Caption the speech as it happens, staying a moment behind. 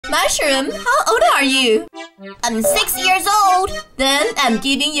Mushroom, how old are you? I'm 6 years old. Then I'm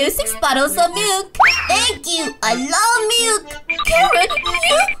giving you 6 bottles of milk. Thank you. I love milk. Karen,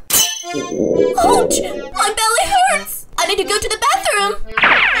 you... Ouch! My belly hurts. I need to go to the bathroom.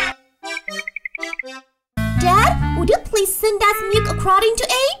 Dad, would you please send us milk according to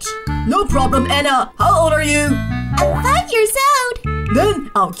age? No problem, Anna. How old are you? I'm 5 years old.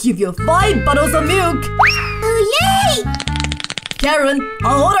 Then I'll give you 5 bottles of milk. Oh, yay! Karen,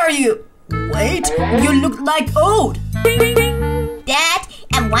 how old are you? Wait, you look like old. Dad,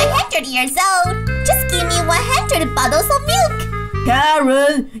 I'm 100 years old. Just give me 100 bottles of milk.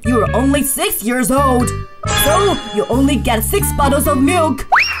 Karen, you're only 6 years old. So you only get 6 bottles of milk.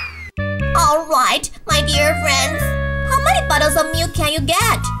 Alright, my dear friends. How many bottles of milk can you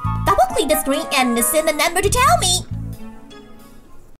get? Double click the screen and send the number to tell me.